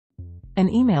An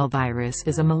email virus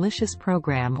is a malicious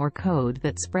program or code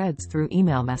that spreads through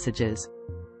email messages.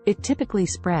 It typically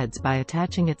spreads by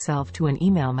attaching itself to an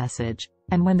email message,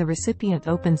 and when the recipient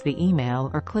opens the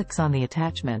email or clicks on the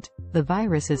attachment, the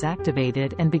virus is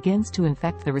activated and begins to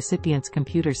infect the recipient's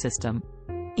computer system.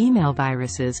 Email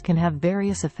viruses can have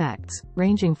various effects,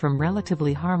 ranging from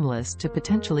relatively harmless to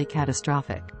potentially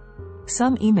catastrophic.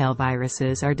 Some email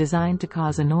viruses are designed to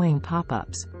cause annoying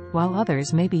pop-ups, while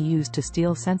others may be used to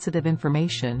steal sensitive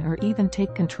information or even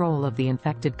take control of the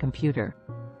infected computer.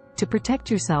 To protect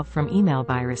yourself from email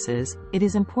viruses, it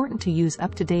is important to use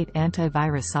up-to-date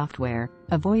antivirus software,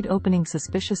 avoid opening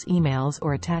suspicious emails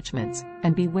or attachments,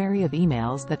 and be wary of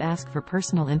emails that ask for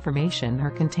personal information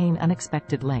or contain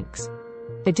unexpected links.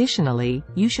 Additionally,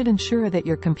 you should ensure that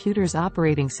your computer's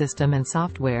operating system and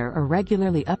software are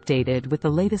regularly updated with the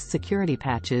latest security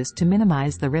patches to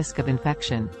minimize the risk of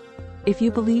infection. If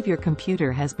you believe your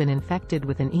computer has been infected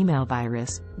with an email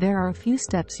virus, there are a few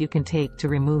steps you can take to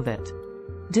remove it.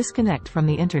 Disconnect from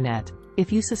the internet.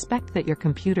 If you suspect that your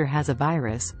computer has a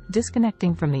virus,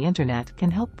 disconnecting from the internet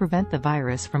can help prevent the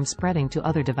virus from spreading to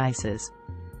other devices.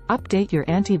 Update your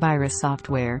antivirus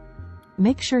software.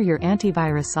 Make sure your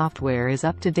antivirus software is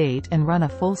up to date and run a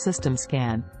full system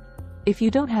scan. If you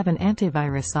don't have an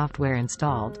antivirus software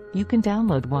installed, you can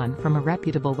download one from a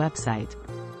reputable website.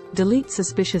 Delete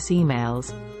suspicious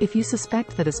emails. If you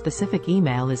suspect that a specific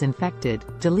email is infected,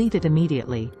 delete it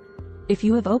immediately. If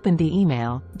you have opened the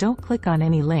email, don't click on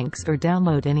any links or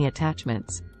download any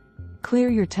attachments. Clear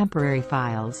your temporary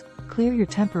files. Clear your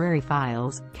temporary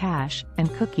files, cache,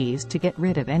 and cookies to get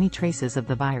rid of any traces of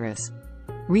the virus.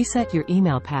 Reset your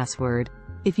email password.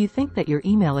 If you think that your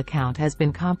email account has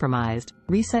been compromised,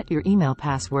 reset your email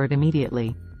password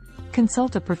immediately.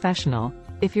 Consult a professional.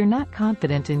 If you're not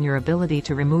confident in your ability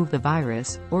to remove the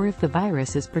virus, or if the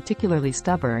virus is particularly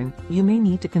stubborn, you may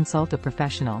need to consult a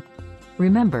professional.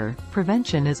 Remember,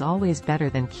 prevention is always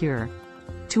better than cure.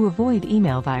 To avoid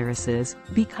email viruses,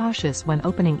 be cautious when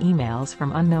opening emails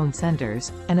from unknown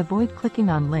senders, and avoid clicking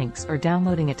on links or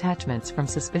downloading attachments from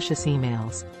suspicious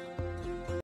emails.